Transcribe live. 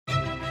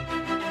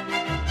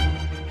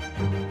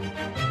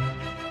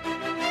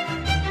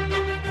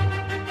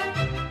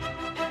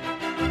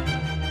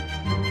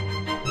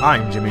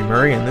I'm Jimmy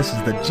Murray, and this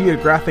is the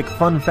Geographic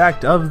Fun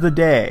Fact of the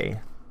Day.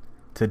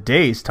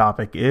 Today's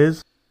topic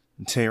is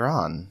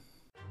Tehran.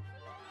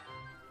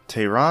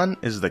 Tehran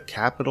is the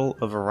capital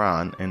of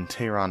Iran in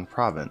Tehran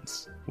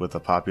province, with a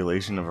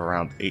population of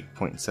around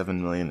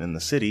 8.7 million in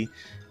the city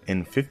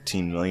and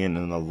 15 million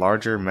in the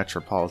larger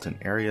metropolitan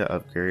area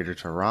of Greater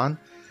Tehran.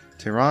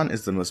 Tehran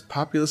is the most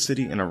populous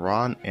city in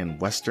Iran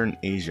and Western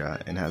Asia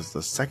and has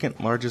the second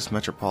largest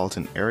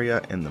metropolitan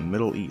area in the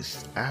Middle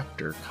East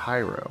after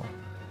Cairo.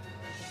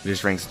 It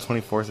is ranked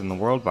 24th in the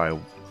world by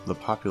the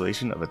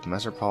population of its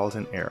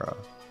metropolitan area.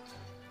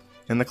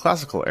 In the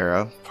classical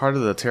era, part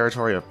of the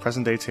territory of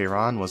present-day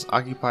Tehran was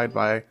occupied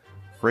by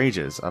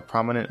Rages, a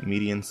prominent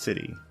Median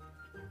city.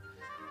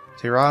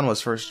 Tehran was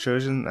first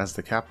chosen as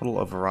the capital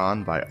of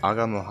Iran by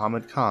Aga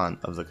Muhammad Khan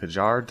of the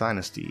Qajar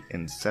dynasty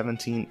in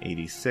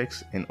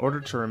 1786 in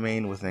order to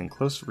remain within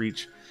close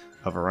reach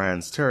of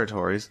Iran's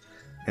territories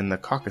in the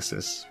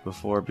Caucasus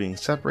before being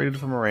separated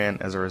from Iran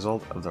as a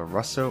result of the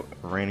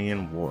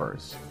Russo-Iranian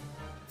Wars,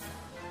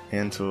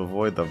 and to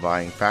avoid the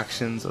vying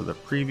factions of the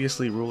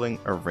previously ruling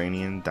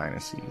Iranian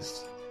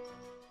dynasties.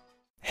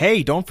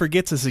 Hey, don't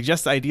forget to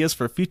suggest ideas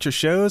for future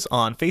shows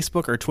on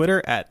Facebook or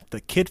Twitter at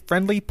the Kid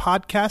Friendly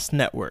Podcast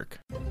Network.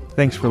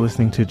 Thanks for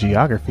listening to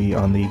Geography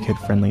on the Kid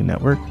Friendly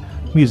Network.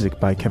 Music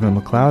by Kevin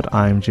MacLeod.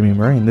 I'm Jimmy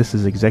Murray, and this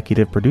is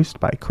executive produced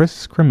by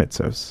Chris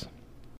Kremitzos.